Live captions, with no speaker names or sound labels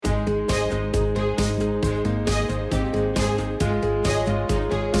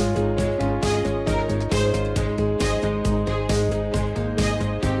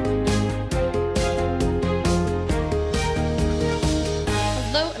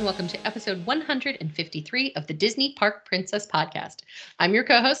and welcome to episode 153 of the Disney Park Princess Podcast. I'm your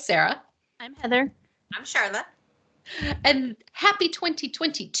co-host, Sarah. I'm Heather. I'm Charlotte. And happy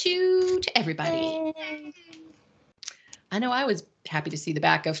 2022 to everybody. Yay. I know I was happy to see the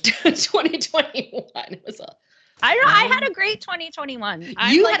back of 2021. It was I had a great 2021.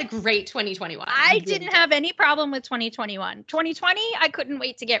 You had a great 2021. I didn't have any problem with 2021. 2020, I couldn't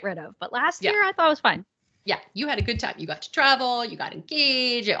wait to get rid of. But last year, I thought it was fun. Yeah, you had a good time. You got to travel, you got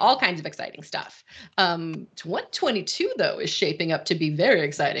engaged, all kinds of exciting stuff. 2022, though, is shaping up to be very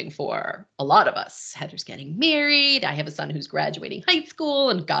exciting for a lot of us. Heather's getting married. I have a son who's graduating high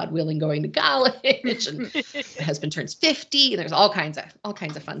school and, God willing, going to college. And my husband turns 50. And there's all kinds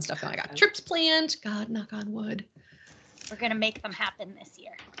of fun stuff going on. I got trips planned. God, knock on wood. We're going to make them happen this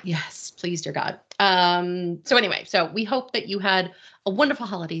year. Yes, please, dear God. So we hope that you had a wonderful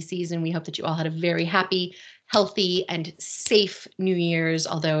holiday season. We hope that you all had a very happy, healthy, and safe New Year's.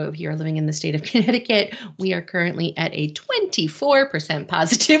 Although if you're living in the state of Connecticut, we are currently at a 24%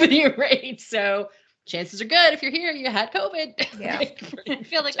 positivity rate. So chances are good if you're here, you had COVID. Yeah. I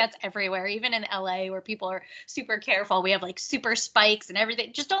feel like that's everywhere, even in LA where people are super careful. We have like super spikes and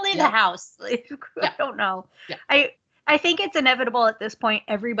everything. Just don't leave the house. I don't know. Yeah. I think it's inevitable at this point.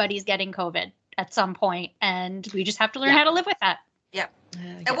 Everybody's getting COVID at some point, and we just have to learn how to live with that. Yeah.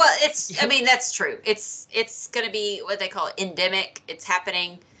 Well, that's true. It's going to be what they call endemic. It's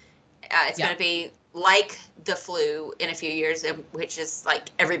happening. It's going to be like the flu in a few years, which is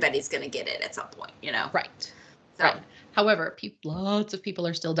like everybody's going to get it at some point, Right. So. Right. However, lots of people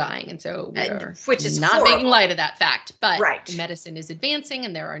are still dying, and so which is not horrible. making light of that fact. But right. Medicine is advancing,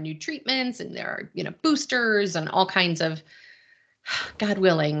 and there are new treatments, and there are boosters and all kinds of, God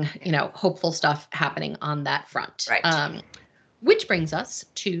willing, hopeful stuff happening on that front. Right. Which brings us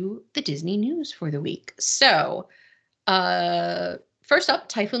to the Disney news for the week. So, first up,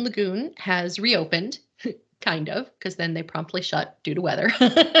 Typhoon Lagoon has reopened, kind of, because then they promptly shut due to weather.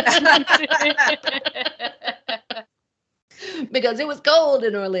 Because it was cold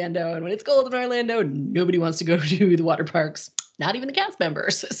in Orlando, and when it's cold in Orlando, nobody wants to go to the water parks, not even the cast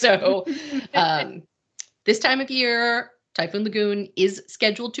members. So this time of year, Typhoon Lagoon is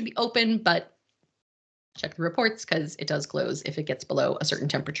scheduled to be open, but check the reports because it does close if it gets below a certain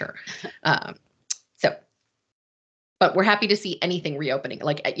temperature. But we're happy to see anything reopening.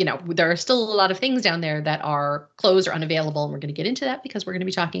 Like, there are still a lot of things down there that are closed or unavailable. And we're going to get into that because we're going to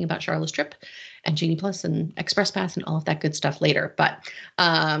be talking about Charlotte's Trip and Genie Plus and Express Pass and all of that good stuff later. But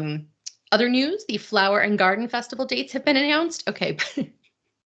other news, the Flower and Garden Festival dates have been announced. Okay.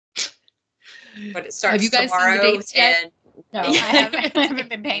 But it starts have you guys tomorrow. Seen the dates yet? No, I haven't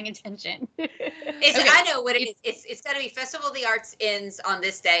been paying attention. I know what it is. It's got to be Festival of the Arts ends on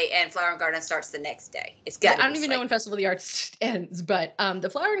this day, and Flower and Garden starts the next day. It's got. I don't even know when Festival of the Arts ends, but the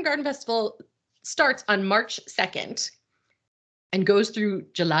Flower and Garden Festival starts on March 2nd and goes through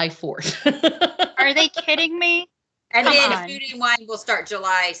July 4th. Are they kidding me? And then Food and Wine will start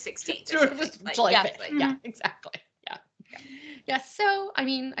July 16th. July 5th. Yeah, exactly. Yeah, so, I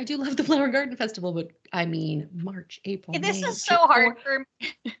do love the Flower Garden Festival, but, March, April, This May, is so hard for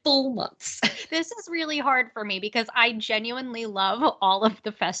me. Full months. This is really hard for me because I genuinely love all of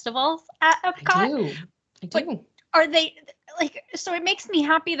the festivals at Epcot. I do. Are they, so it makes me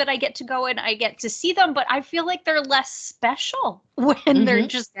happy that I get to go and I get to see them, but I feel like they're less special when they're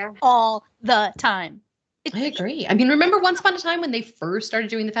just all the time. I agree. Remember once upon a time when they first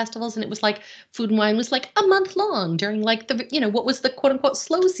started doing the festivals and it was like Food and Wine was like a month long during like the, what was the quote unquote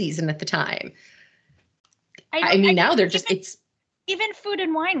slow season at the time. Now they're just, it's. Even Food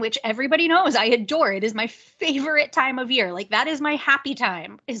and Wine, which everybody knows I adore. It is my favorite time of year. Like that is my happy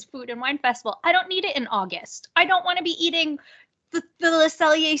time is Food and Wine Festival. I don't need it in August. I don't want to be eating the Le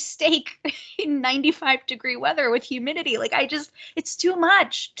Cellier steak in 95-degree weather with humidity. Like it's too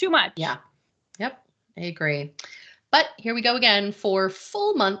much. Yeah. Yep. I agree. But here we go again for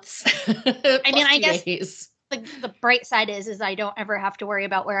full months. I guess days. The bright side is I don't ever have to worry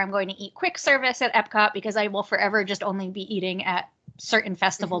about where I'm going to eat quick service at Epcot because I will forever just only be eating at certain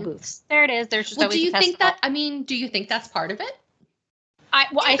festival booths. There it is. There's just always do you a festival. do you think that's part of it?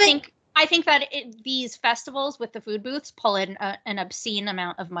 I think that these festivals with the food booths pull in an obscene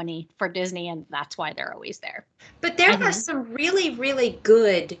amount of money for Disney, and that's why they're always there. But there are some really, really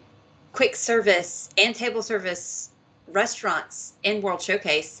good quick service and table service restaurants in World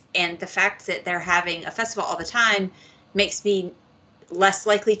Showcase, and the fact that they're having a festival all the time makes me less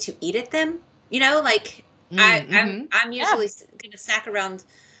likely to eat at them. I'm usually going to snack around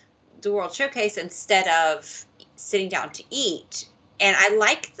the World Showcase instead of sitting down to eat, and I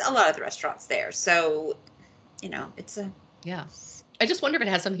like a lot of the restaurants there. So, it's a I just wonder if it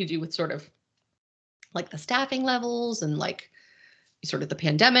has something to do with sort of like the staffing levels and like sort of the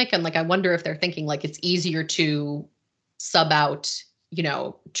pandemic. And like, I wonder if they're thinking like it's easier to sub out,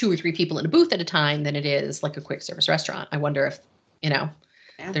 2 or 3 people in a booth at a time than it is like a quick service restaurant. I wonder if,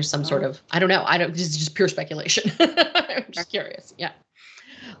 there's some sort of, I don't know. This is just pure speculation. I'm just curious. Yeah.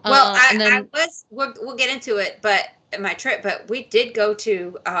 Well, and then we'll get into it, but my trip, but we did go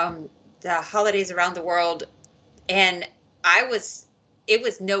to the holidays around the world, and it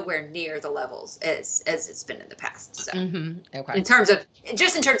was nowhere near the levels as it's been in the past. So okay. in terms of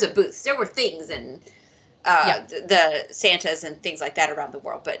booths, there were things and the Santas and things like that around the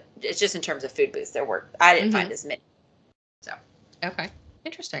world, but it's just in terms of food booths, I didn't find as many. So okay,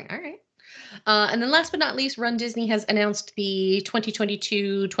 interesting. All right. And then last but not least, Run Disney has announced the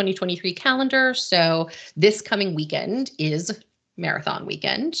 2022-2023 calendar. So this coming weekend is marathon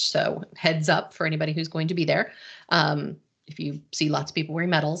weekend. So heads up for anybody who's going to be there. If you see lots of people wearing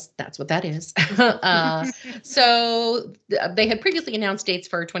medals, that's what that is. So they had previously announced dates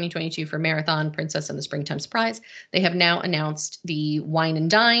for 2022 for Marathon, Princess, and the Springtime Surprise. They have now announced the Wine and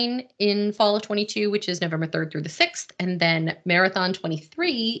Dine in fall of 22, which is November 3rd through the 6th. And then Marathon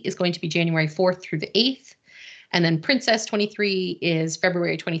 23 is going to be January 4th through the 8th. And then Princess 23 is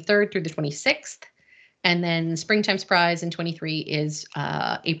February 23rd through the 26th. And then Springtime Surprise in 23 is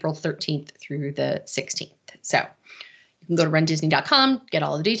April 13th through the 16th. So you can go to rundisney.com, get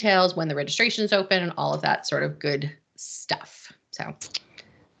all the details, when the registration is open, and all of that sort of good stuff. So one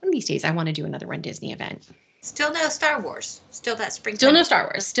of these days, I want to do another Run Disney event. Still no Star Wars. Still that springtime. Still no Star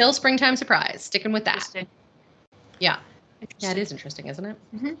Wars. Still Springtime Surprise. Sticking with that. Yeah. Yeah, it is interesting, isn't it?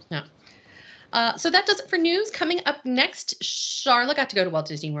 Mm-hmm. Yeah. So that does it for news. Coming up next, Charla got to go to Walt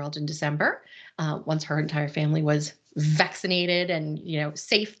Disney World in December. Once her entire family was vaccinated and,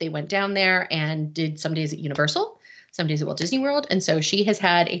 safe, they went down there and did some days at Universal, some days at Walt Disney World. And so she has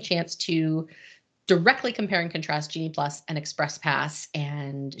had a chance to directly compare and contrast Genie Plus and Express Pass,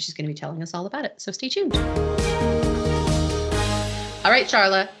 and she's going to be telling us all about it. So stay tuned. All right,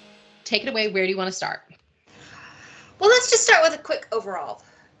 Charla, take it away. Where do you want to start? Well, let's just start with a quick overall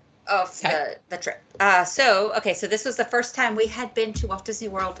of the trip. So this was the first time we had been to Walt Disney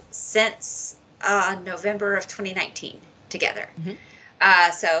World since November of 2019 together. Mm-hmm.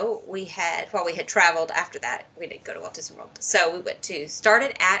 So we had traveled after that, we didn't go to Walt Disney World. So we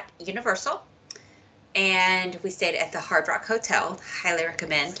started at Universal, and we stayed at the Hard Rock Hotel. Highly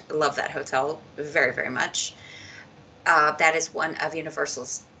recommend. Love that hotel very, very much. That is one of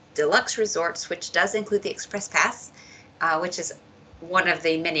Universal's deluxe resorts, which does include the Express Pass, which is one of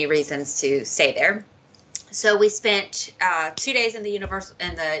the many reasons to stay there. So we spent 2 days in the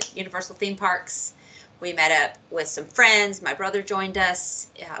Universal theme parks. We met up with some friends. My brother joined us.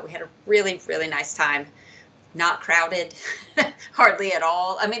 We had a really, really nice time. Not crowded, hardly at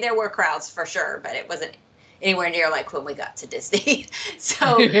all. I mean, there were crowds for sure, but it wasn't anywhere near like when we got to Disney.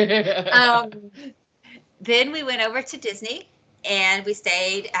 So then we went over to Disney and we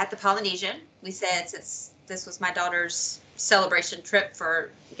stayed at the Polynesian. We said, since this was my daughter's celebration trip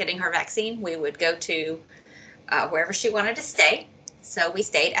for getting her vaccine, we would go to wherever she wanted to stay. So we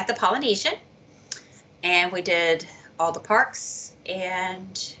stayed at the Polynesian. And we did all the parks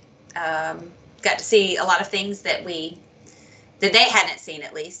and got to see a lot of things that they hadn't seen,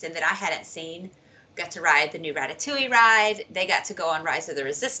 at least, and that I hadn't seen. Got to ride the new Ratatouille ride. They got to go on Rise of the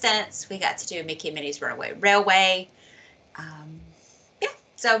Resistance. We got to do Mickey and Minnie's Runaway Railway. And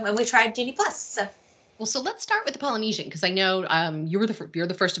we tried Genie Plus. So let's start with the Polynesian, because I know you're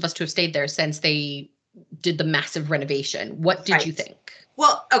the first of us to have stayed there since they did the massive renovation. What did you think?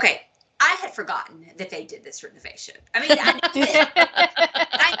 Well, okay. I had forgotten that they did this renovation. I mean, I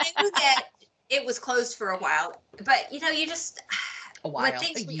knew that it was closed for a while, but you just a while, with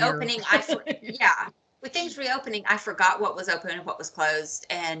things reopening, with things reopening, I forgot what was open and what was closed.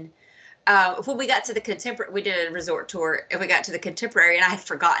 And when we got to the Contemporary, we did a resort tour, and we got to the Contemporary, and I had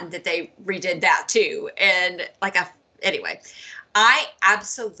forgotten that they redid that too. And anyway, I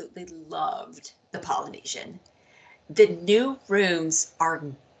absolutely loved the Polynesian. The new rooms are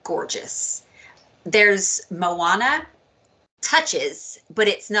gorgeous. There's Moana touches, but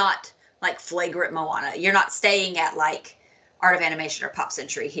it's not like flagrant Moana. You're not staying at like Art of Animation or Pop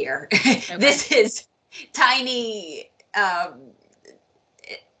Century here. Okay. This is tiny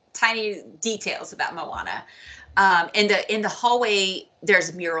details about Moana. In the hallway,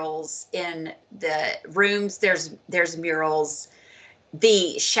 there's murals. In the rooms, there's murals.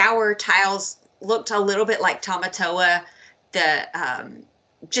 The shower tiles looked a little bit like Tamatoa.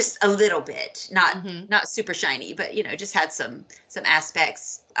 Just a little bit, not super shiny, but just had some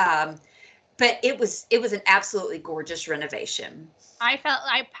aspects. but it was an absolutely gorgeous renovation.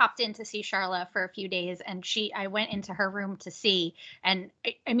 I popped in to see Charla for a few days, and I went into her room to see, and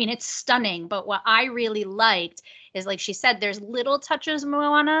I mean, it's stunning, but what I really liked is, like she said, there's little touches of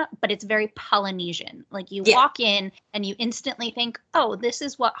Moana, but it's very Polynesian. Like, you walk in and you instantly think, oh, this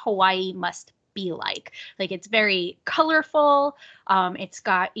is what Hawaii must be like. Like, it's very colorful. It's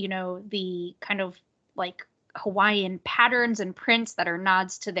got, the kind of like Hawaiian patterns and prints that are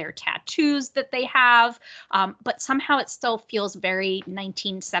nods to their tattoos that they have. But somehow it still feels very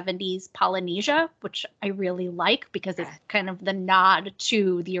 1970s Polynesia, which I really like because it's kind of the nod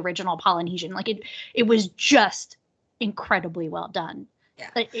to the original Polynesian. Like, it was just incredibly well done. Yeah.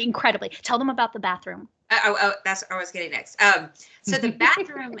 Like, incredibly. Tell them about the bathroom. That's what I was getting next. So the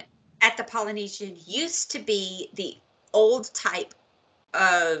bathroom at the Polynesian used to be the old type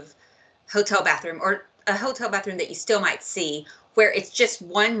of hotel bathroom, or a hotel bathroom that you still might see, where it's just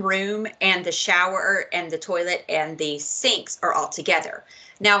one room and the shower and the toilet and the sinks are all together.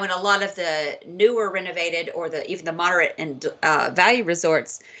 Now, in a lot of the newer renovated, or even the moderate and value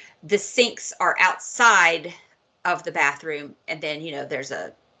resorts, the sinks are outside of the bathroom, and then there's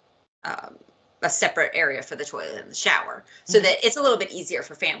a separate area for the toilet and the shower, so that it's a little bit easier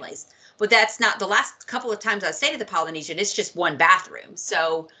for families. But that's not the last couple of times I stayed at the Polynesian. It's just one bathroom,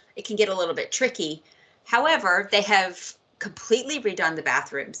 so it can get a little bit tricky. However, they have completely redone the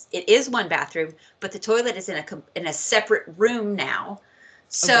bathrooms. It is one bathroom, but the toilet is in a separate room now.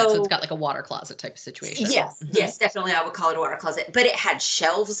 So it's got like a water closet type of situation. Yes, yes, definitely. I would call it a water closet. But it had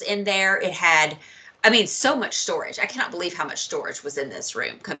shelves in there. It had, so much storage. I cannot believe how much storage was in this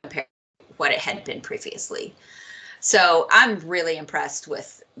room compared to what it had been previously. So I'm really impressed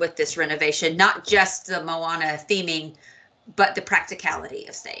with this renovation, not just the Moana theming, but the practicality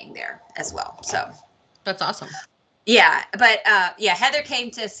of staying there as well. So that's awesome. Yeah, but Heather came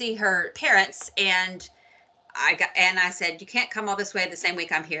to see her parents, and I said, you can't come all this way the same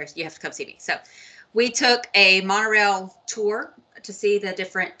week I'm here. You have to come see me. So we took a monorail tour to see the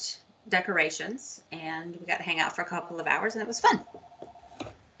different decorations, and we got to hang out for a couple of hours, and it was fun.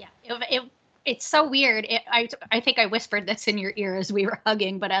 Yeah, it's so weird. I think I whispered this in your ear as we were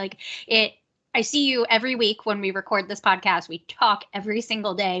hugging, but I see you every week when we record this podcast. We talk every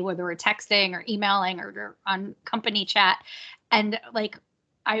single day, whether we're texting or emailing or on company chat. And like,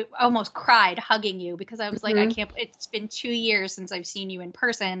 I almost cried hugging you because I was like, it's been 2 years since I've seen you in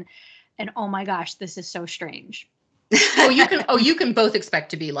person. And oh my gosh, this is so strange. you can both expect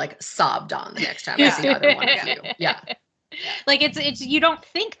to be like sobbed on the next time I see either one of you. Yeah. Like, it's you don't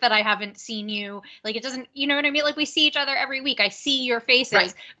think that I haven't seen you. Like, it doesn't, you know what I mean? Like, we see each other every week. I see your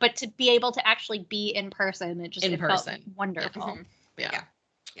faces, but to be able to actually be in person, it felt wonderful. Yeah.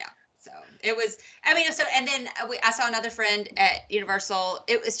 So it was, and then I saw another friend at Universal.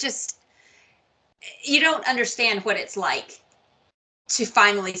 It was just, you don't understand what it's like to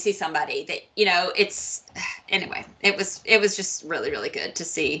finally see somebody that, anyway, it was just really, really good to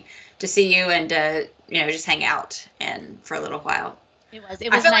see you and, just hang out and for a little while. It was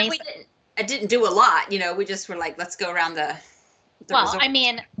I feel nice. Like I didn't do a lot, we just were like, let's go around the resort.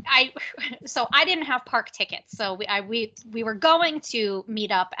 I didn't have park tickets, so we were going to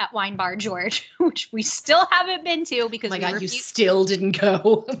meet up at Wine Bar George, which we still haven't been to because you still didn't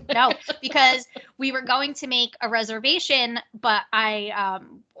go. No, because we were going to make a reservation, but I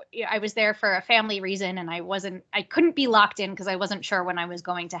was there for a family reason, and I couldn't be locked in because I wasn't sure when I was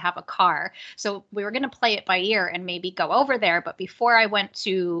going to have a car. So we were going to play it by ear and maybe go over there. But before I went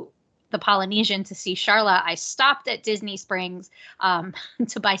to the Polynesian to see Charla, I stopped at Disney Springs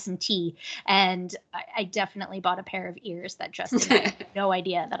to buy some tea, and I definitely bought a pair of ears that Justin had no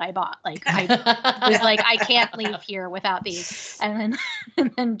idea that I bought. Like, I was like, I can't leave here without these, and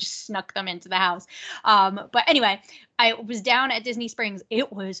then just snuck them into the house. But anyway, I was down at Disney Springs.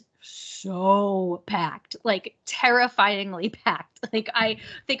 It was so packed, like terrifyingly packed. Like, I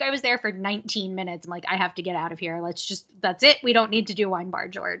think I was there for 19 minutes. I'm like, I have to get out of here. That's it. We don't need to do Wine Bar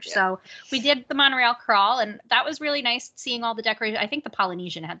George. Yeah. So we did the monorail crawl, and that was really nice seeing all the decorations. I think the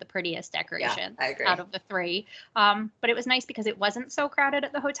Polynesian had the prettiest decoration out of the three. But it was nice because it wasn't so crowded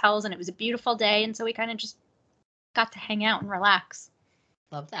at the hotels, and it was a beautiful day. And so we kind of just got to hang out and relax.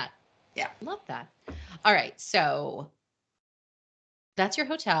 Love that. Yeah. Love that. All right. So that's your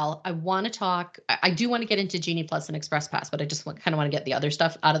hotel. I want to talk. I do want to get into Genie Plus and Express Pass, but I just kind of want to get the other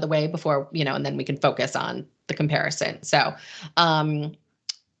stuff out of the way before, and then we can focus on the comparison. So,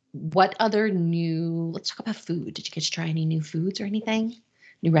 what other let's talk about food. Did you get to try any new foods or anything?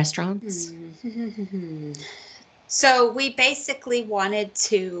 New restaurants? So we basically wanted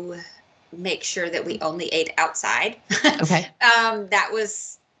to make sure that we only ate outside. Okay. That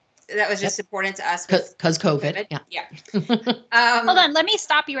was that was just important to us because COVID. Yeah. Hold on, let me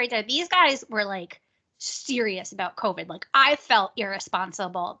stop you right there. These guys were like serious about COVID. Like I felt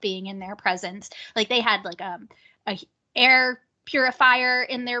irresponsible being in their presence. Like they had like a air purifier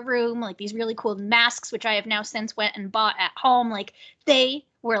in their room, like these really cool masks, which I have now since went and bought at home. Like they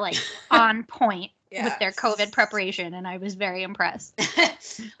were like on point with their COVID preparation, and I was very impressed.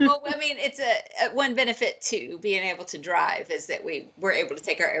 Well, I mean, it's a one benefit to being able to drive is that we were able to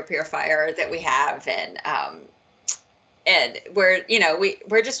take our air purifier that we have, and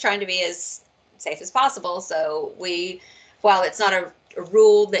we're just trying to be as safe as possible. So while it's not a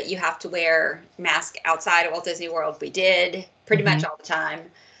rule that you have to wear mask outside of Walt Disney World, we did pretty much all the time.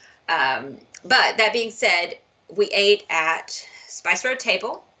 But that being said, we ate at Spice Road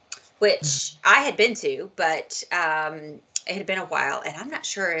Table, which I had been to, but it had been a while, and I'm not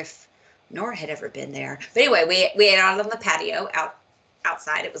sure if Nora had ever been there. But anyway, we ate out on the patio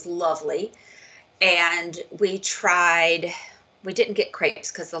outside. It was lovely, and we didn't get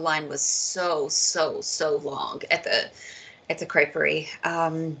crepes because the line was so long at the creperie.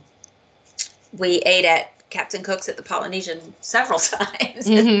 We ate at Captain Cook's at the Polynesian several times,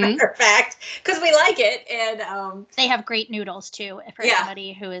 as a matter of fact, because we like it. And they have great noodles too. For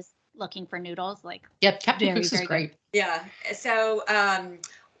anybody who is looking for noodles, like Captain Cook's is great. Good. Yeah. So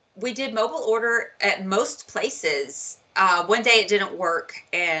we did mobile order at most places. One day it didn't work,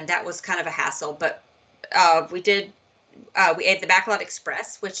 and that was kind of a hassle. But we ate the Backlot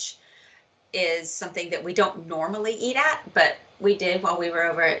Express, which is something that we don't normally eat at, but we did while we were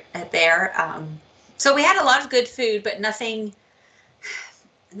over at there. So we had a lot of good food, but nothing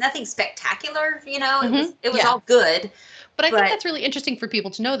spectacular, it was all good. But I think that's really interesting for people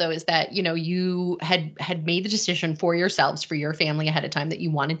to know, though, is that, you had made the decision for yourselves, for your family ahead of time, that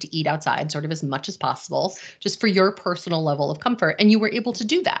you wanted to eat outside sort of as much as possible, just for your personal level of comfort. And you were able to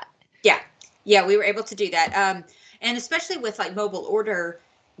do that. Yeah, we were able to do that. And especially with like mobile order,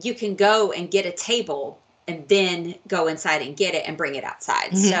 you can go and get a table and then go inside and get it and bring it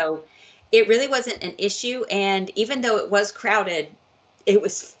outside. So it really wasn't an issue. And even though it was crowded, it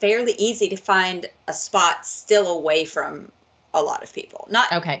was fairly easy to find a spot still away from a lot of people. Not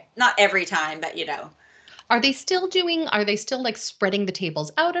every time, but Are they still like spreading the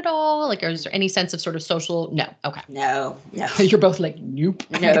tables out at all? Like, is there any sense of sort of social? No. Okay. No. You're both like, nope.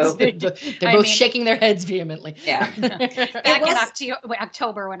 No. They're both shaking their heads vehemently. Yeah. Back in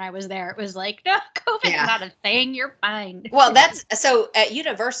October when I was there, it was like, no, COVID's not a thing. You're fine. Well, so at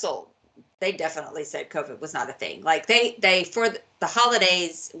Universal, they definitely said COVID was not a thing. Like they for the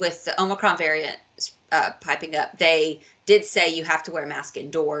holidays with the Omicron variant piping up, they did say you have to wear a mask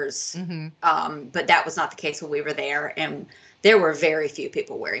indoors. But that was not the case when we were there. And there were very few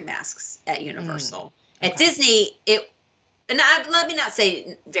people wearing masks at Universal. At Disney, let me not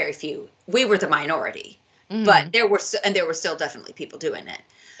say very few. We were the minority, but there were still definitely people doing it.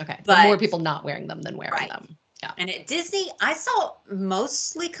 Okay. But more people not wearing them than wearing them. Yeah. And at Disney, I saw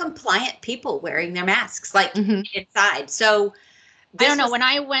mostly compliant people wearing their masks, like inside. So I don't know. When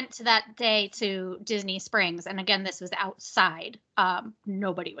I went to that day to Disney Springs, and again, this was outside,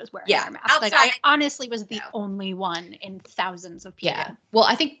 nobody was wearing their masks. Outside, like I honestly was the only one in thousands of people. Yeah. Well,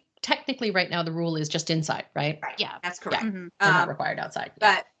 I think technically right now the rule is just inside, right? Yeah. That's correct. They're not required outside.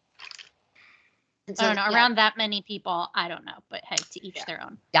 But I don't know, around that many people, I don't know, but hey, to each their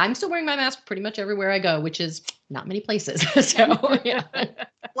own. Yeah, I'm still wearing my mask pretty much everywhere I go, which is not many places. So yeah.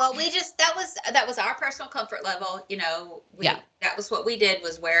 Well, that was our personal comfort level, that was what we did,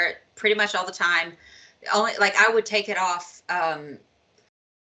 was wear it pretty much all the time. Only like I would take it off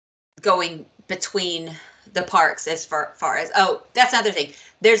going between the parks as far as that's another thing.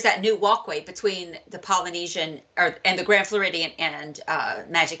 There's that new walkway between the Polynesian and the Grand Floridian and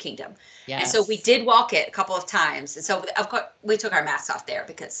Magic Kingdom. Yes. And so we did walk it a couple of times. And so of course we took our masks off there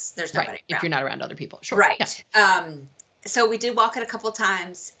because there's nobody around. If you're not around other people. Sure. Right. Yeah. So we did walk it a couple of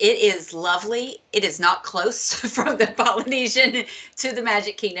times. It is lovely. It is not close from the Polynesian to the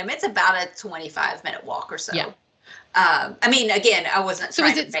Magic Kingdom. It's about a 25-minute walk or so. Yeah. I mean, again, I wasn't. So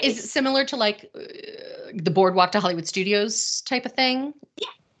is it similar to like the Boardwalk to Hollywood Studios type of thing? Yeah.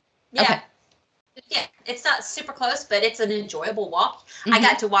 Yeah. Okay. Yeah. It's not super close, but it's an enjoyable walk. I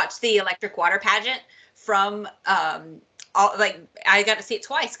got to watch the electric water pageant from I got to see it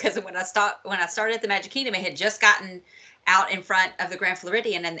twice because when I started at the Magic Kingdom, it had just gotten out in front of the Grand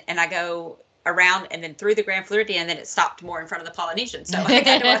Floridian, and I go around and then through the Grand Floridian, and then it stopped more in front of the Polynesian. So I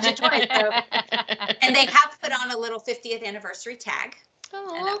got to watch it twice. So. And they have put on a little 50th anniversary tag.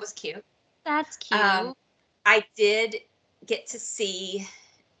 Oh, and that was cute. That's cute. I did get to see,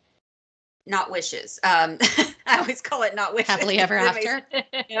 not wishes. I I always call it not wishes. Happily ever after.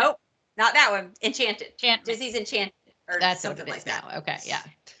 Nope, not that one. Enchanted. Enchantment. Disney's Enchanted. Or That's what something it like is that. now. Okay, yeah.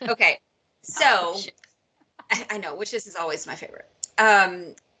 Okay, so I know Wishes is always my favorite.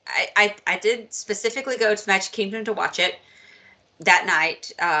 I did specifically go to Magic Kingdom to watch it that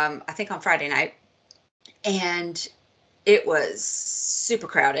night. I think on Friday night, and it was super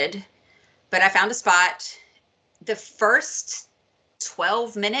crowded. But I found a spot. The first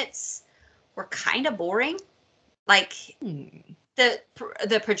 12 minutes were kind of boring. Like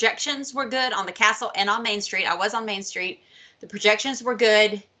the projections were good on the castle and on Main Street. I was on Main Street. The projections were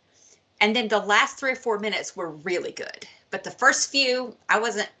good. And then the last 3 or 4 minutes were really good. But the first few, I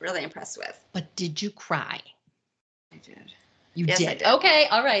wasn't really impressed with. But did you cry? I did. You Yes, I did. did. Okay,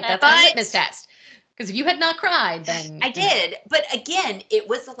 all right. That's But- a litmus test. Because if you had not cried, then I did. But again, it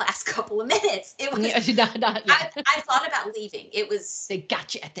was the last couple of minutes. It was. Not yet. I thought about leaving. It was They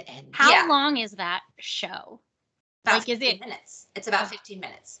got you at the end. How Yeah. long is that show? about Like, is 15 it- minutes. It's about 15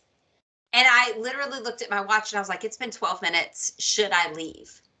 minutes. And I literally looked at my watch and I was like, it's been 12 minutes. Should I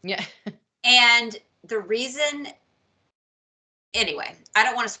leave? Yeah. And the reason, anyway, I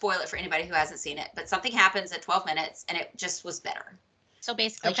don't want to spoil it for anybody who hasn't seen it, but something happens at 12 minutes and it just was better. So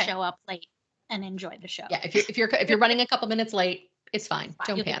basically, Okay. show up late and enjoy the show. Yeah. If you're running a couple minutes late, it's fine.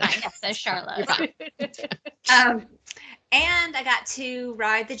 Don't You'll be panic. fine. Yes, says Charlotte. You're fine. And I got to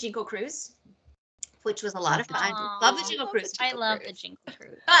ride the Jingle Cruise, which was a lot of fun. Aw. Love the Jingle Cruise. I Jingle love the Cruise. Jingle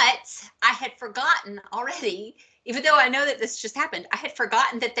Cruise. But I had forgotten already, even though I know that this just happened, I had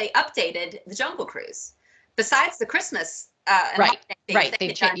forgotten that they updated the Jungle Cruise. Besides the Christmas and Right, holiday things, Right. they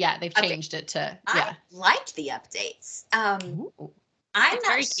They've had done- they've updates. changed it to I liked the updates. Ooh. I'm It's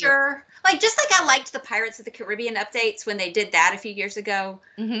not very cute. sure. Like, just like I liked the Pirates of the Caribbean updates when they did that a few years ago.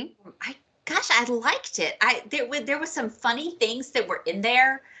 Mhm. I liked it. There was some funny things that were in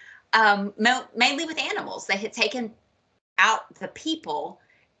there, mainly with animals. They had taken out the people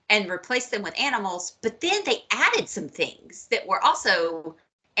and replaced them with animals, but then they added some things that were also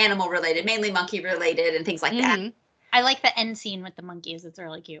animal related, mainly monkey related and things like that. Mhm. I like the end scene with the monkeys. It's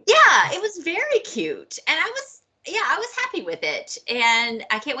really cute. Yeah, it was very cute, and I was happy with it, and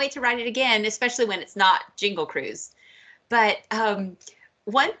I can't wait to ride it again, especially when it's not Jingle Cruise. But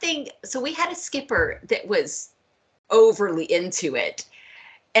one thing, so we had a skipper that was overly into it,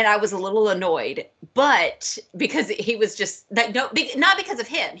 and I was a little annoyed, but because he was just like, not because of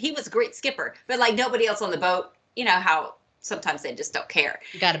him, he was a great skipper, but like nobody else on the boat, you know how sometimes they just don't care.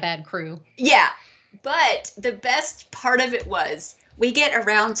 You got a bad crew. Yeah, but the best part of it was we get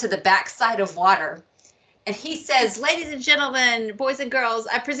around to the backside of water, and he says, "Ladies and gentlemen, boys and girls,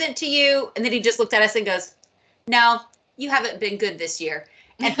 I present to you," and then he just looked at us and goes, "No, you haven't been good this year."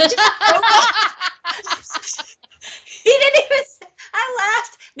 And he just he didn't even. I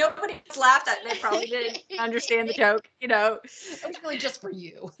laughed. Nobody else laughed. They probably didn't understand the joke, you know. It was really just for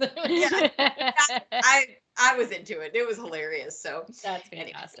you. I was into it. It was hilarious. So That's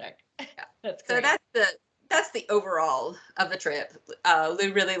fantastic. That's So great. that's the overall of the trip.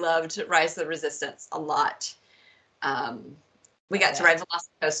 Lou really loved Rise of the Resistance a lot. We got to ride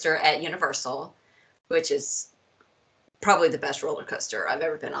Velocicoaster at Universal, which is probably the best roller coaster I've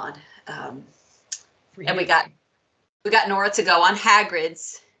ever been on. And we got Nora to go on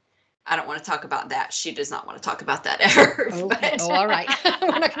Hagrid's. I don't want to talk about that. She does not want to talk about that ever. Okay. But Oh, all right.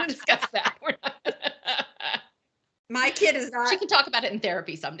 We're not going to discuss that. We're not. my kid is not. She can talk about it in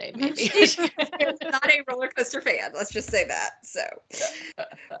therapy someday, maybe. She's not a roller coaster fan. Let's just say that. So,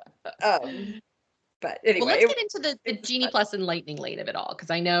 but anyway, Well, let's get into the Genie Plus and Lightning Lane of it all, because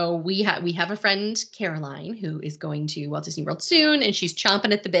I know we have a friend, Caroline, who is going to Walt Disney World soon, and she's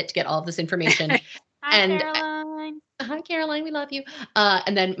chomping at the bit to get all of this information. Hi, And- Caroline. Hi, Caroline, we love you.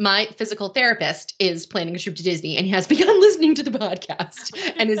 And then my physical therapist is planning a trip to Disney, and he has begun listening to the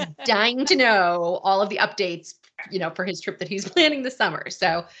podcast and is dying to know all of the updates, for his trip that he's planning this summer.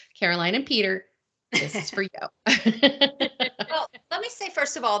 So, Caroline and Peter, this is for you. well, let me say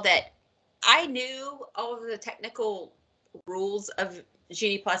first of all that I knew all of the technical rules of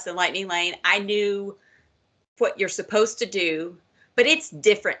Genie Plus and Lightning Lane. I knew what you're supposed to do, but it's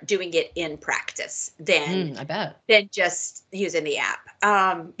different doing it in practice than I bet. just using the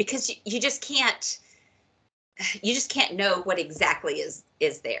app, because you just can't know what exactly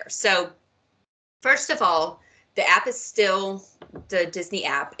is there. So first of all, the app is still the Disney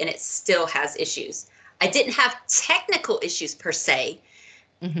app, and it still has issues. I didn't have technical issues per se.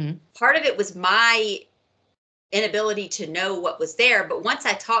 Mm-hmm. Part of it was my inability to know what was there. But once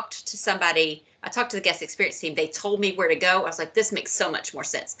I talked to somebody, I talked to the guest experience team, they told me where to go. I was like, this makes so much more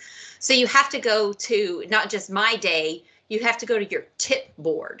sense. So you have to go to not just My Day, you have to go to your tip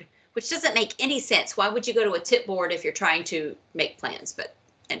board, which doesn't make any sense. Why would you go to a tip board if you're trying to make plans? But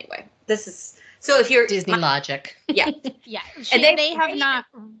anyway, this is, so if you're Disney logic. yeah, Yeah, And they have not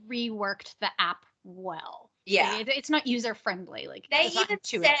reworked the app well. yeah. Like, it's not user friendly. Like They it's not even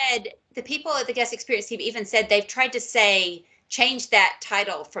intuitive. said, the people at the guest experience team even said they've tried to say, change that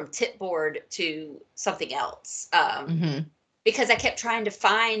title from tip board to something else. Mhm. Because I kept trying to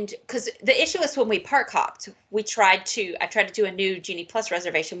find, because the issue is when we park hopped, I tried to do a new Genie Plus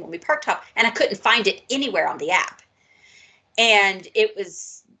reservation when we park hopped, and I couldn't find it anywhere on the app. And it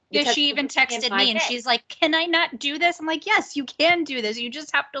was, Yeah, because she it even was in texted my me and day. she's like, "Can I not do this?" I'm like, "Yes, you can do this. You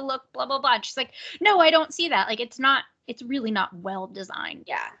just have to look blah blah blah." And she's like, "No, I don't see that. Like it's really not well designed."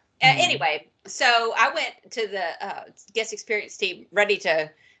 Yeah. Mm. Anyway, so I went to the guest experience team ready to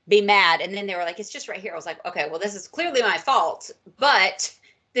be mad, and then they were like, "It's just right here." I was like, "Okay, well, this is clearly my fault, but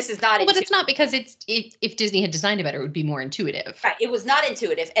this is not." Well, but it's not, because if Disney had designed it better, it would be more intuitive. Right. It was not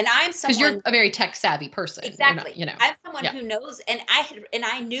intuitive, and I'm Because someone, you're a very tech savvy person. You're exactly. not, you know. I'm someone Yeah. who knows, and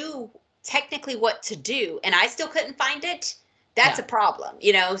I knew technically what to do, and I still couldn't find it. That's Yeah. a problem,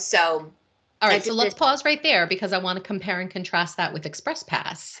 you know. So All I right, so did let's this- pause right there, because I want to compare and contrast that with Express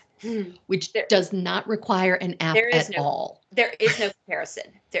Pass, which There- does not require an app there is at no- all. There is no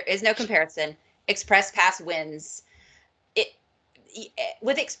comparison. There is no comparison. Express Pass wins.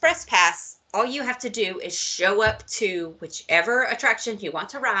 With Express Pass, all you have to do is show up to whichever attraction you want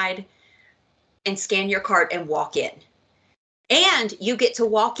to ride and scan your card and walk in. And you get to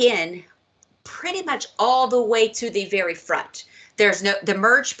walk in pretty much all the way to the very front. The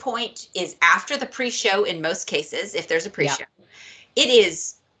merge point is after the pre-show in most cases, if there's a pre-show. It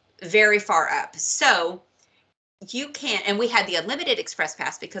is very far up. So you can, and we had the unlimited Express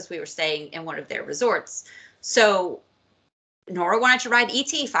Pass because we were staying in one of their resorts. So Nora wanted to ride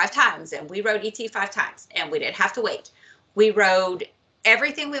ET 5 times, and we rode ET 5 times, and we didn't have to wait. We rode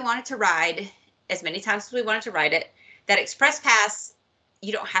everything we wanted to ride as many times as we wanted to ride it. That Express Pass,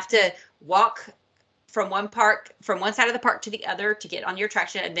 you don't have to walk from one side of the park to the other to get on your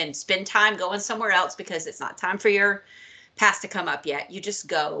attraction and then spend time going somewhere else because it's not time for your pass to come up yet. You just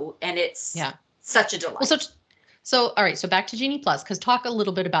go, and it's such a delight. Well, so all right, so back to Genie Plus, because talk a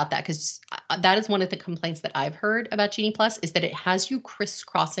little bit about that, because that is one of the complaints that I've heard about Genie Plus, is that it has you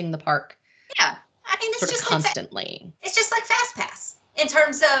crisscrossing the park. Yeah, I mean, it's sort of just constantly. Like it's just like Fast Pass in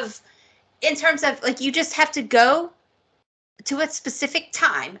terms of like, you just have to go to a specific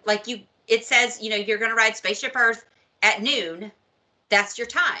time. Like it says, you're going to ride Spaceship Earth at noon. That's your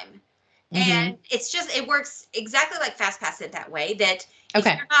time. And it works exactly like Fast Pass in that way, that if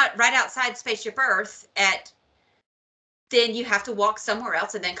you're not right outside Spaceship Earth then you have to walk somewhere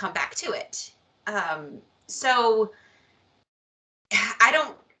else and then come back to it. So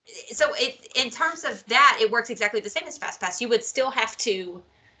in terms of that, it works exactly the same as Fast Pass. You would still have to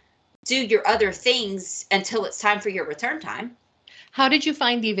do your other things until it's time for your return time. How did you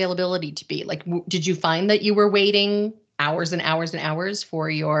find the availability to be? Like, did you find that you were waiting hours and hours and hours for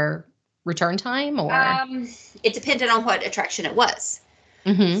your return time, or? It depended on what attraction it was.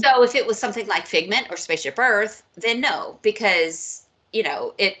 Mm-hmm. So if it was something like Figment or Spaceship Earth, then no, because,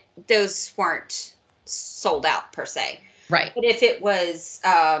 those weren't sold out per se. Right. But if it was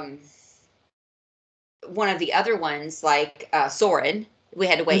one of the other ones, like Soarin', we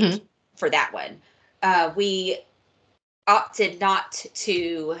had to wait for that one. We opted not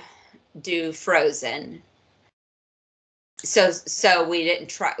to do Frozen. So we didn't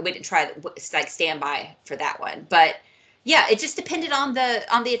try like standby for that one. But yeah, it just depended on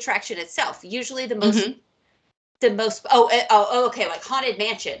the attraction itself. Usually the most okay, like Haunted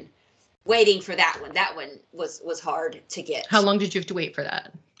Mansion, waiting for that one. That one was hard to get. How long did you have to wait for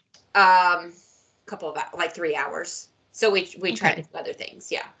that? Couple of like 3 hours. So we tried to do other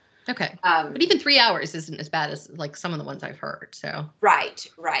things. Yeah. Okay. But even 3 hours isn't as bad as like some of the ones I've heard. So right.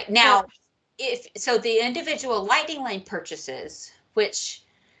 Now, the individual Lightning Lane purchases, which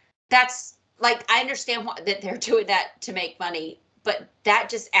that's like, I understand that they're doing that to make money, but that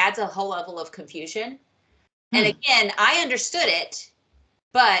just adds a whole level of confusion. And again, I understood it,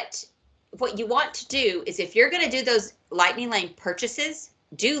 but what you want to do is, if you're going to do those Lightning Lane purchases,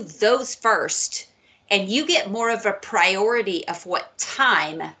 do those first, and you get more of a priority of what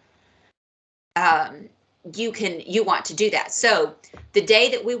time you want to do that. So the day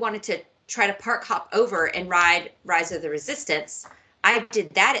that we wanted to try to park hop over and ride Rise of the Resistance, I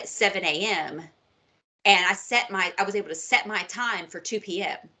did that at 7 a.m. and I was able to set my time for 2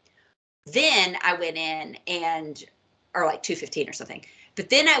 p.m. Then I went in or like 2:15 or something. But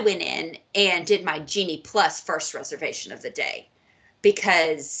then I went in and did my Genie Plus first reservation of the day.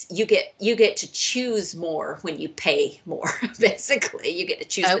 because you get to choose more when you pay more. Basically, you get to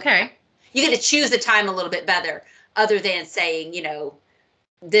choose. Okay. You get to choose the time a little bit better, other than saying,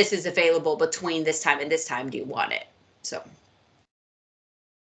 this is available between this time and this time. Do you want it? So,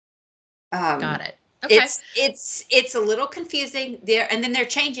 Got it. Okay. It's a little confusing there, and then they're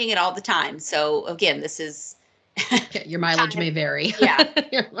changing it all the time. So again, this is Yeah, your mileage may vary. Yeah.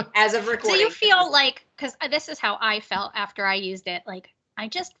 As of recording. So you feel like, because this is how I felt after I used it, like I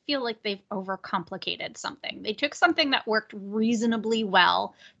just feel like they've overcomplicated something. They took something that worked reasonably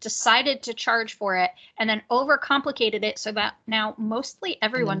well, decided to charge for it, and then overcomplicated it so that now mostly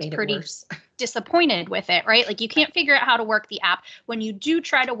everyone's pretty disappointed with it, right? Like you can't figure out how to work the app. When you do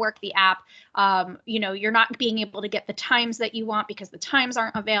try to work the app, you're not being able to get the times that you want because the times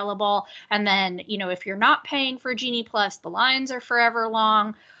aren't available. And then, if you're not paying for Genie Plus, the lines are forever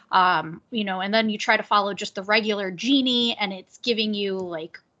long. And then you try to follow just the regular Genie and it's giving you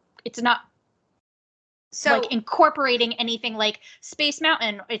like, it's not like incorporating anything like Space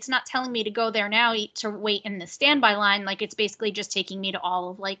Mountain. It's not telling me to go there now to wait in the standby line. Like it's basically just taking me to all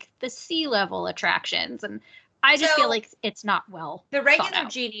of like the sea level attractions. And I just feel like it's not well. The regular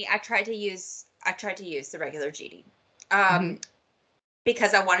Genie, I tried to use the regular Genie.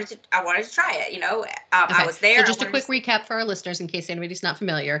 Because I wanted to try it, Okay. I was there. So just a quick recap for our listeners in case anybody's not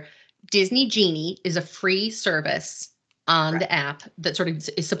familiar. Disney Genie is a free service on the app that sort of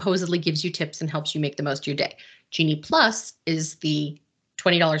supposedly gives you tips and helps you make the most of your day. Genie Plus is the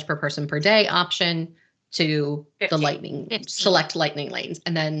 $20 per person per day option to 15. Select lightning lanes.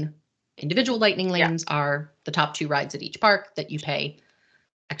 And then individual lightning lanes are the top 2 rides at each park that you pay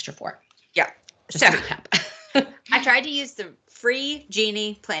extra for. Yeah. Just to recap. I tried to use the free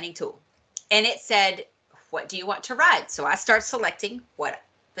Genie planning tool, and it said, what do you want to ride? So I start selecting what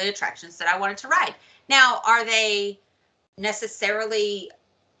the attractions that I wanted to ride. Now, are they necessarily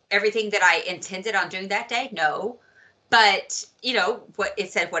everything that I intended on doing that day? No. But, what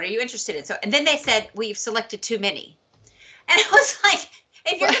it said, what are you interested in? So, and then they said, we've selected too many. And I was like,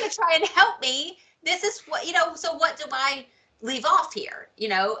 if you're going to try and help me, this is what, so what do I leave off here?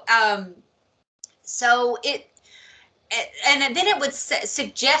 So and then it would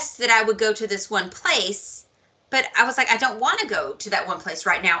suggest that I would go to this one place, but I was like, I don't want to go to that one place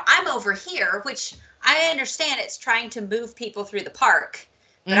right now. I'm over here, which I understand it's trying to move people through the park,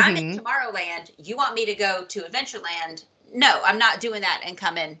 but I'm in Tomorrowland. You want me to go to Adventureland? No, I'm not doing that and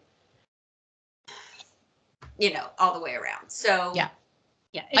come in, all the way around. So yeah,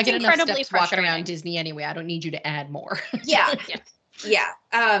 it's I get incredibly enough steps walking around Disney anyway. I don't need you to add more. Yeah.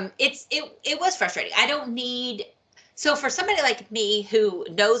 It was frustrating. I don't need. So for somebody like me who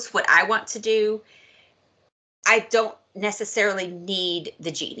knows what I want to do, I don't necessarily need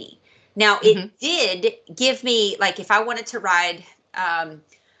the Genie. Now, it did give me, like, if I wanted to ride the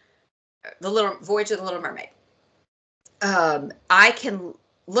Little Voyage of the Little Mermaid, I can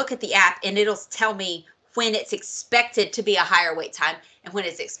look at the app and it'll tell me when it's expected to be a higher wait time and when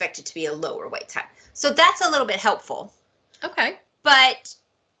it's expected to be a lower wait time. So that's a little bit helpful. Okay. But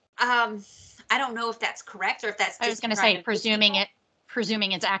I don't know if that's correct or if that's just. I was going to say, presuming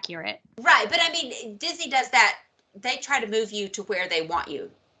it's accurate. Right. But I mean, Disney does that. They try to move you to where they want you.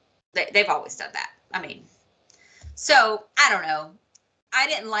 They've always done that. I mean, so I don't know. I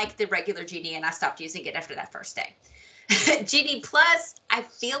didn't like the regular Genie and I stopped using it after that first day. Genie Plus, I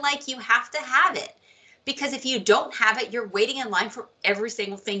feel like you have to have it because if you don't have it, you're waiting in line for every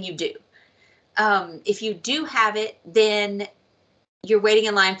single thing you do. If you do have it, then you're waiting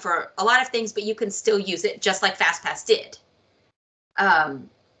in line for a lot of things, but you can still use it just like FastPass did.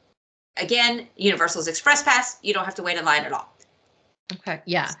 Again, Universal's Express Pass, you don't have to wait in line at all. Okay.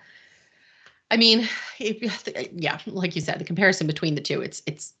 Yeah. I mean, like you said, the comparison between the two,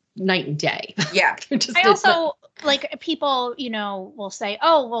 it's night and day. Yeah. I also like people, will say,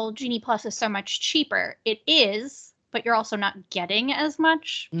 oh, well, Genie Plus is so much cheaper. It is, but you're also not getting as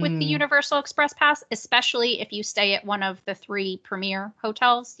much with the Universal Express Pass, especially if you stay at one of the 3 premier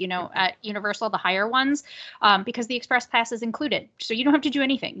hotels, at Universal, the higher ones, because the Express Pass is included. So you don't have to do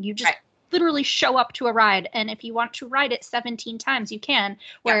anything. You just literally show up to a ride. And if you want to ride it 17 times, you can.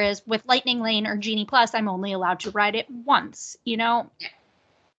 Whereas with Lightning Lane or Genie Plus, I'm only allowed to ride it once, Yeah.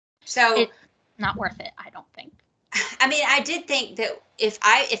 So it's not worth it, I don't think. I mean, I did think that if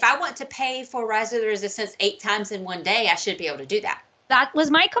I want to pay for Rise of the Resistance 8 times in one day, I should be able to do that. That was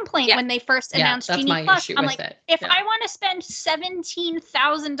my complaint when they first announced Genie Plus. I'm like, if I want to spend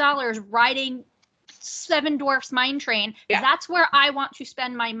 $17,000 riding Seven Dwarfs Mine Train, that's where I want to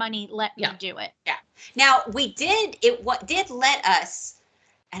spend my money. Let me do it. Yeah. Now what did let us,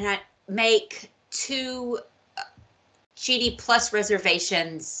 and I make two Genie Plus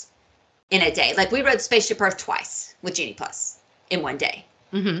reservations in a day. Like we rode Spaceship Earth twice with Genie Plus in one day.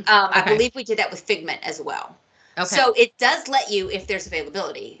 Mm-hmm. I believe we did that with Figment as well. Okay. So it does let you if there's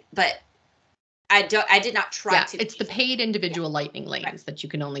availability, but I did not try to. It's the paid individual lightning lanes that you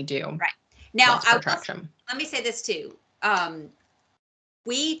can only do. Right. Now, let me say this too.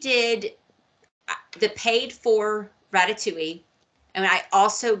 We did the paid for Ratatouille, and I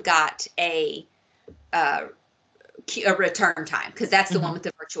also got a return time because that's the one with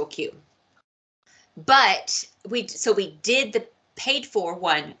the virtual queue. But we did the paid for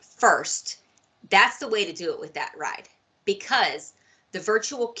one first. That's the way to do it with that ride, because the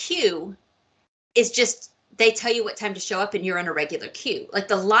virtual queue is just, they tell you what time to show up and you're in a regular queue. Like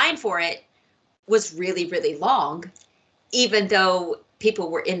the line for it was really, really long, even though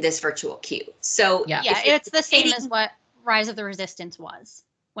people were in this virtual queue. So yeah, it's the same as what Rise of the Resistance was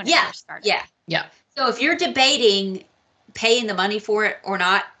when it first started. Yeah. So if you're debating paying the money for it or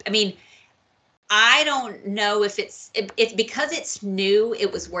not, I mean, I don't know if it's because it's new, it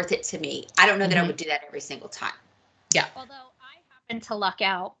was worth it to me. I don't know that I would do that every single time. Yeah. Although I happened to luck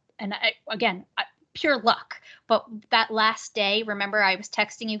out, and again, pure luck. But that last day, remember I was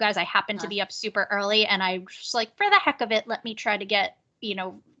texting you guys, I happened to be up super early, and I was just like, for the heck of it, let me try to get,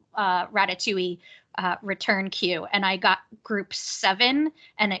 Ratatouille return queue. And I got group 7,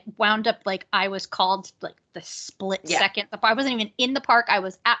 and it wound up like I was called like the split second. I wasn't even in the park. I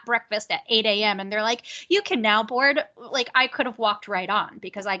was at breakfast at 8 a.m. and they're like, you can now board. Like I could have walked right on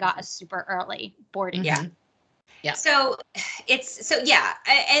because I got a super early boarding. Yeah. So and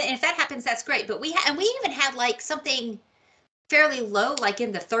if that happens, that's great. But we even had like something fairly low, like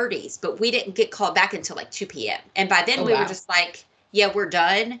in the 30s, but we didn't get called back until like 2 p.m. And by then we were just like, yeah, we're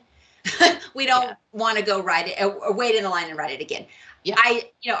done. We don't want to go ride it or wait in the line and ride it again. Yeah.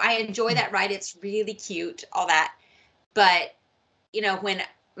 I enjoy that ride. It's really cute, all that. But, when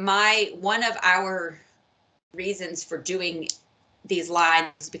one of our reasons for doing these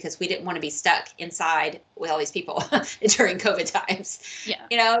lines, because we didn't want to be stuck inside with all these people during COVID times.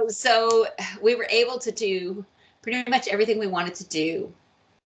 Yeah. So we were able to do pretty much everything we wanted to do.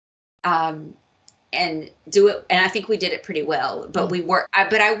 And do it, and I think we did it pretty well. But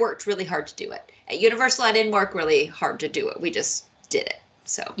I worked really hard to do it. At Universal, I didn't work really hard to do it. We just did it.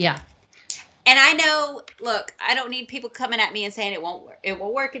 So yeah. And I know, look, I don't need people coming at me and saying it won't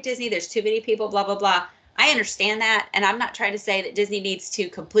work at Disney. There's too many people, blah blah blah. I understand that, and I'm not trying to say that Disney needs to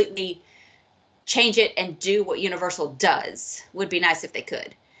completely change it and do what Universal does. Would be nice if they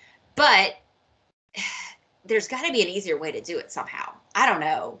could, but there's got to be an easier way to do it somehow. I don't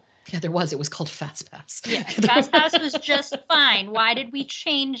know. Yeah, there was. It was called FastPass. Yeah, FastPass was just fine. Why did we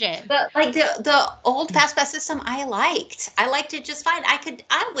change it? But like the old FastPass system, I liked it just fine.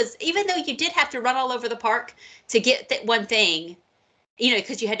 Even though you did have to run all over the park to get that one thing,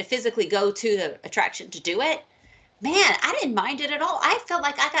 because you had to physically go to the attraction to do it. Man, I didn't mind it at all. I felt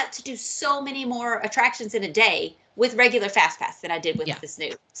like I got to do so many more attractions in a day with regular FastPass than I did with this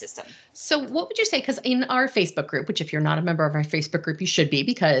new system. So what would you say? Because in our Facebook group, which if you're not a member of our Facebook group, you should be,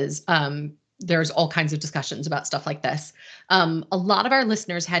 because there's all kinds of discussions about stuff like this. A lot of our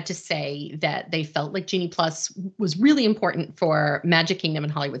listeners had to say that they felt like Genie Plus was really important for Magic Kingdom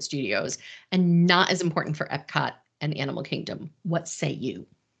and Hollywood Studios and not as important for Epcot and Animal Kingdom. What say you?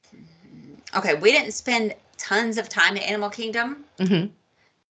 Okay, we didn't spend tons of time at Animal Kingdom.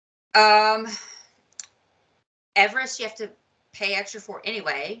 Everest, you have to pay extra for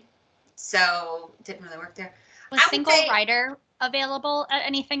anyway, so it didn't really work there. Was single rider available at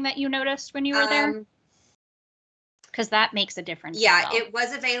anything that you noticed when you were there? Because that makes a difference. Yeah, it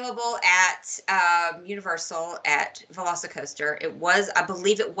was available at Universal at Velocicoaster. I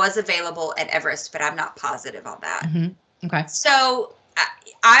believe it was available at Everest, but I'm not positive on that. Okay. So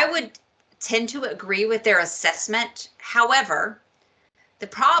I would tend to agree with their assessment. However, the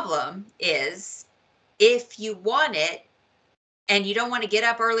problem is, if you want it and you don't want to get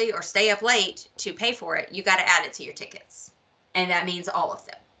up early or stay up late to pay for it, you got to add it to your tickets. And that means all of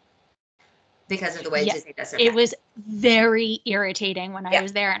them, because of the way Disney does it. It was very irritating when I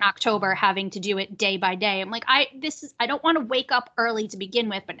was there in October, having to do it day by day. I'm like, I don't want to wake up early to begin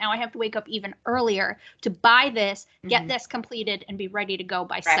with, but now I have to wake up even earlier to buy this, get this completed, and be ready to go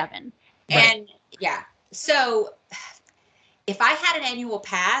by 7. And so if I had an annual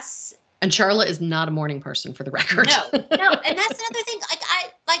pass. And Charlotte is not a morning person, for the record. No, and that's another thing.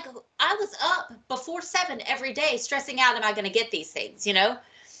 I was up before 7 every day, stressing out, am I going to get these things?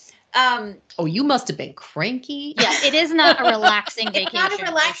 Oh, you must have been cranky. Yeah, it is not a relaxing vacation.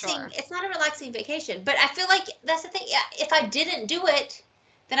 It's not a relaxing vacation. But I feel like that's the thing. Yeah, if I didn't do it,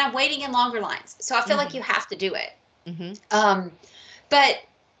 then I'm waiting in longer lines. So I feel like you have to do it. But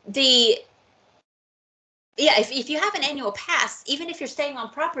the if you have an annual pass, even if you're staying on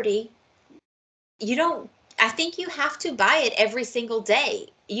property, you don't. I think you have to buy it every single day.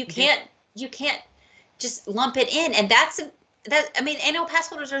 You can't just lump it in, and I mean, annual pass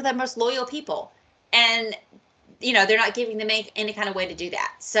holders are the most loyal people, and they're not giving them any kind of way to do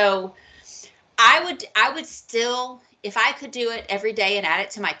that. So I would still, if I could do it every day and add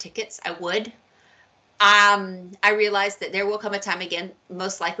it to my tickets, I would. I realize that there will come a time again,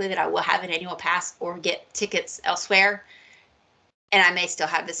 most likely, that I will have an annual pass or get tickets elsewhere, and I may still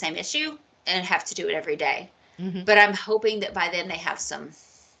have the same issue and have to do it every day. But I'm hoping that by then they have some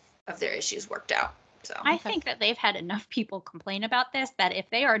of their issues worked out. So I think that they've had enough people complain about this that if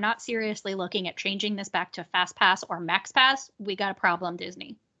they are not seriously looking at changing this back to Fast Pass or Max Pass, we got a problem,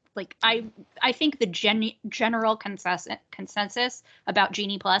 Disney. Like, I think the general consensus about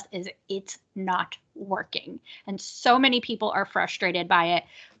Genie Plus is it's not working. And so many people are frustrated by it.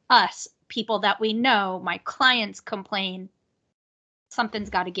 Us, people that we know, my clients complain, something's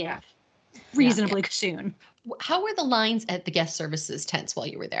got to give reasonably soon. How were the lines at the guest services tents while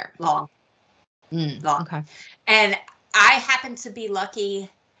you were there? Long. Long. Okay. And I happened to be lucky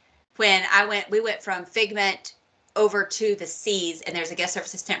when we went from Figment over to the Seas, and there's a guest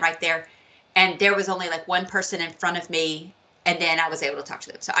services tent right there. And there was only like one person in front of me, and then I was able to talk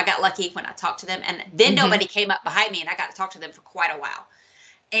to them. So I got lucky when I talked to them, and then nobody came up behind me, and I got to talk to them for quite a while.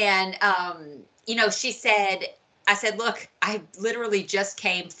 And, I said, look, I literally just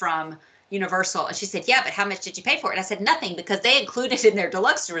came from Universal. And she said, yeah, but how much did you pay for it? And I said, nothing, because they included in their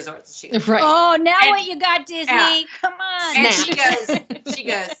deluxe resorts. She goes, right. Oh, now what you got, Disney? Yeah. Come on. And she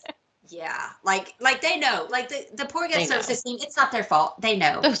goes, yeah, like they know, like the poor guest services team, it's not their fault. They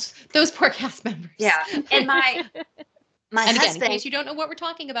know. Those poor cast members. Yeah. And my and husband, again, in case you don't know what we're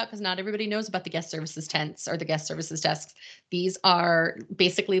talking about, because not everybody knows about the guest services tents or the guest services desks, these are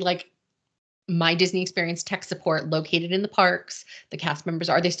basically like My Disney Experience tech support located in the parks. The cast members,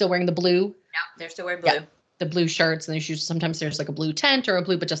 are they still wearing the blue? Yeah, they're still wearing blue. Yeah, the blue shirts, and sometimes there's like a blue tent or a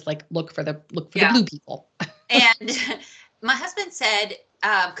blue, but just like look for the blue people. And my husband said,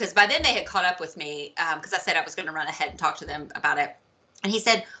 because by then they had caught up with me, because I said I was going to run ahead and talk to them about it. And he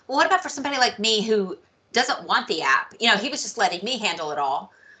said, well, what about for somebody like me who doesn't want the app? He was just letting me handle it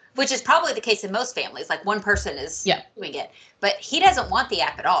all, which is probably the case in most families. Like one person is doing it, but he doesn't want the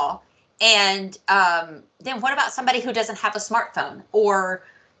app at all. And then what about somebody who doesn't have a smartphone or,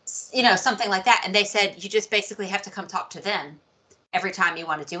 something like that? And they said, you just basically have to come talk to them every time you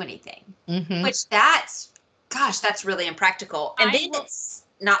want to do anything, which that's really impractical. And then it's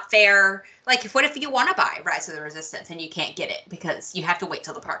not fair. Like, what if you want to buy Rise of the Resistance and you can't get it because you have to wait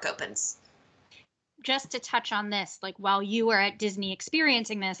till the park opens? Just to touch on this, like while you were at Disney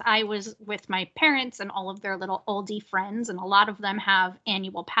experiencing this, I was with my parents and all of their little oldie friends, and a lot of them have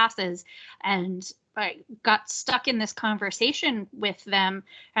annual passes. And I got stuck in this conversation with them,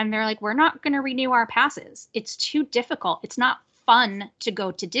 and they're like, we're not going to renew our passes. It's too difficult. It's not fun to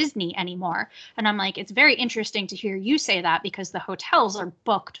go to Disney anymore. And I'm like, it's very interesting to hear you say that, because the hotels are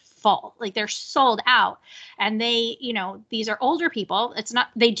booked full, like they're sold out. And they, these are older people.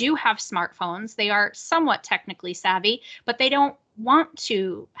 They do have smartphones. They are somewhat technically savvy, but they don't want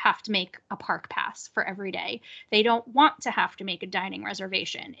to have to make a park pass for every day. They don't want to have to make a dining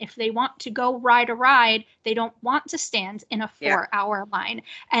reservation. If they want to go ride a ride, they don't want to stand in a 4-hour line.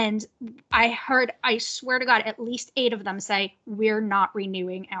 And I swear to God, at least 8 of them say, we're not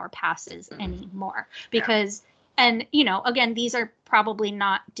renewing our passes anymore. Because and, again, these are probably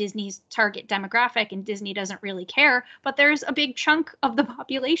not Disney's target demographic, and Disney doesn't really care. But there's a big chunk of the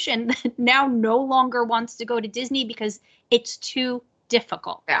population that now no longer wants to go to Disney because it's too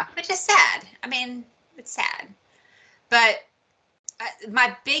difficult. Yeah, which is sad. I mean, it's sad. But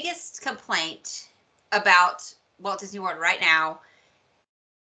my biggest complaint about Walt Disney World right now,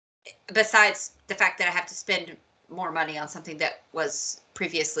 besides the fact that I have to spend more money on something that was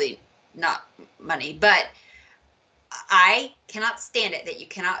previously not money, but I cannot stand it that you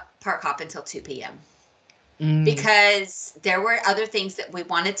cannot park hop until 2 p.m. Because there were other things that we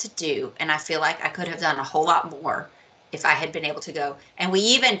wanted to do, and I feel like I could have done a whole lot more if I had been able to go. And we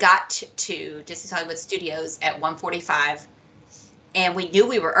even got to Disney's Hollywood Studios at 1:45, and we knew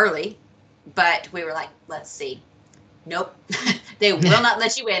we were early, but we were like, let's see. Nope. They will not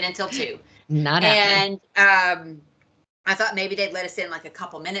let you in until 2. Not happening. And I thought maybe they'd let us in like a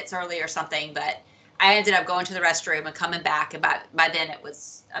couple minutes early or something, but I ended up going to the restroom and coming back. And by then it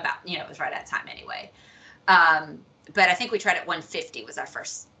was it was right at time anyway. But I think we tried at 1:50 was our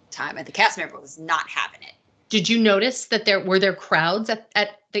first time, and the cast member was not having it. Did you notice that there were crowds at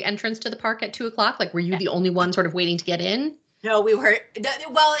the entrance to the park at 2:00? Like, were you the only one sort of waiting to get in? No, we were,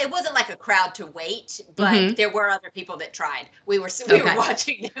 well, it wasn't like a crowd to wait, but there were other people that tried. We were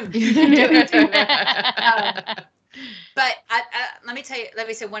watching them do it too. But let me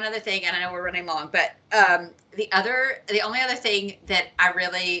say one other thing, and I know we're running long, but the only other thing that I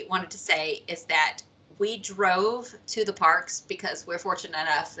really wanted to say is that we drove to the parks because we're fortunate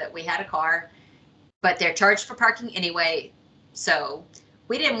enough that we had a car, but they're charged for parking anyway. So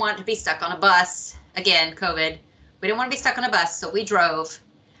we didn't want to be stuck on a bus. Again, COVID. We didn't want to be stuck on a bus, so we drove.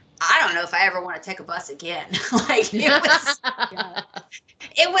 I don't know if I ever want to take a bus again. Like, it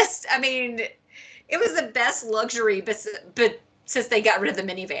was the best luxury, but since they got rid of the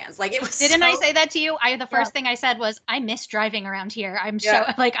minivans, like it was. Didn't I say that to you? The first thing I said was, I miss driving around here. I'm so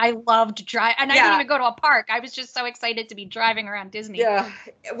like, I loved drive, and I didn't even go to a park. I was just so excited to be driving around Disney. Yeah,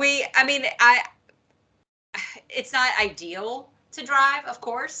 it's not ideal to drive, of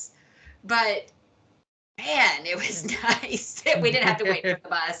course, but man, it was nice that we didn't have to wait for the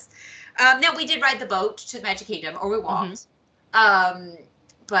bus. No, we did ride the boat to the Magic Kingdom, or we walked.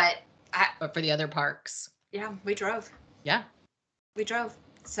 But for the other parks, we drove. Yeah, we drove.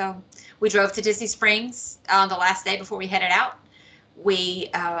 So we drove to Disney Springs on the last day before we headed out.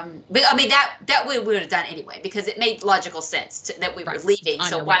 That we would have done anyway because it made logical sense that we were leaving.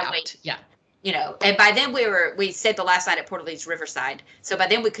 So why wait? Yeah. You know, and by then we stayed the last night at Port Orleans Riverside. So by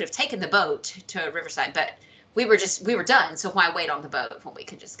then we could have taken the boat to Riverside, but we were done. So why wait on the boat when we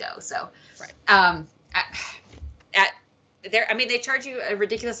could just go? So, they charge you a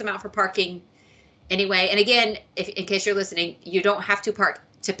ridiculous amount for parking anyway. And again, in case you're listening, you don't have to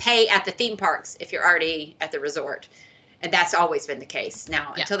pay at the theme parks if you're already at the resort. And that's always been the case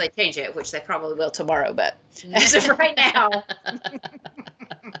now until they change it, which they probably will tomorrow. But as of right now.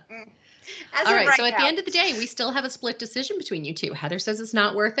 All right. So at the end of the day, we still have a split decision between you two. Heather says it's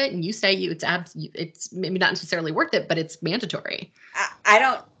not worth it, and you say it's maybe not necessarily worth it, but it's mandatory. I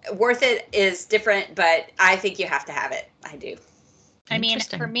don't. Worth it is different, but I think you have to have it. I do. I mean,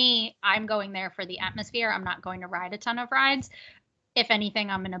 for me, I'm going there for the atmosphere. I'm not going to ride a ton of rides. If anything,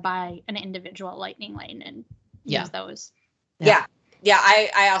 I'm going to buy an individual lightning lane and use those. Yeah.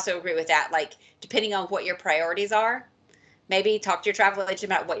 I also agree with that. Like, depending on what your priorities are. Maybe talk to your travel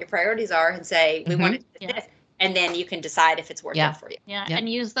agent about what your priorities are and say, we want to do this. And then you can decide if it's worth it for you. Yeah. And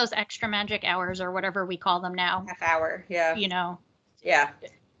use those extra magic hours or whatever we call them now. Half hour. Yeah. You know. Yeah.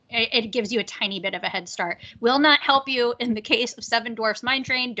 It gives you a tiny bit of a head start. Will not help you in the case of Seven Dwarfs Mine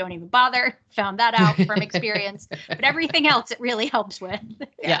Train. Don't even bother. Found that out from experience. But everything else, it really helps with.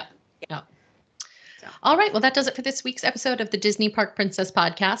 Yeah. All right. Well, that does it for this week's episode of the Disney Park Princess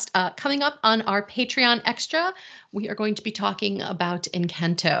podcast. Coming up on our Patreon Extra, we are going to be talking about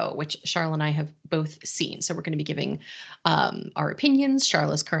Encanto, which Charla and I have both seen. So we're going to be giving our opinions.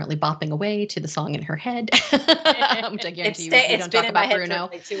 Charla's currently bopping away to the song in her head, which I guarantee you we don't talk about Bruno.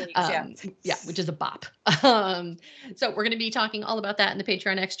 Like 2 weeks, which is a bop. So we're going to be talking all about that in the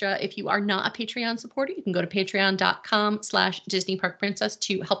Patreon Extra. If you are not a Patreon supporter, you can go to patreon.com/Disney Park Princess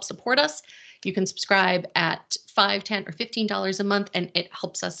to help support us. You can subscribe at $5, $10, or $15 a month, and it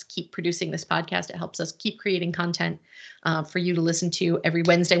helps us keep producing this podcast. It helps us keep creating content for you to listen to every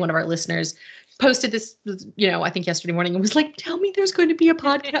Wednesday. One of our listeners posted this, I think yesterday morning, and was like, tell me there's going to be a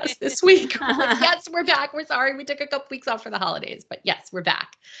podcast this week. Yes, we're back. We're sorry. We took a couple weeks off for the holidays, but yes, we're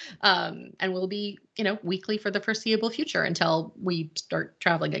back. And we'll be, weekly for the foreseeable future until we start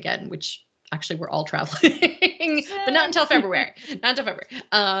traveling again, which actually we're all traveling, but not until February.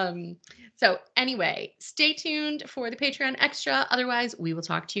 So anyway, stay tuned for the Patreon Extra. Otherwise, we will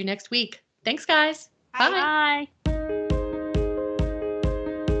talk to you next week. Thanks, guys. Bye. Bye.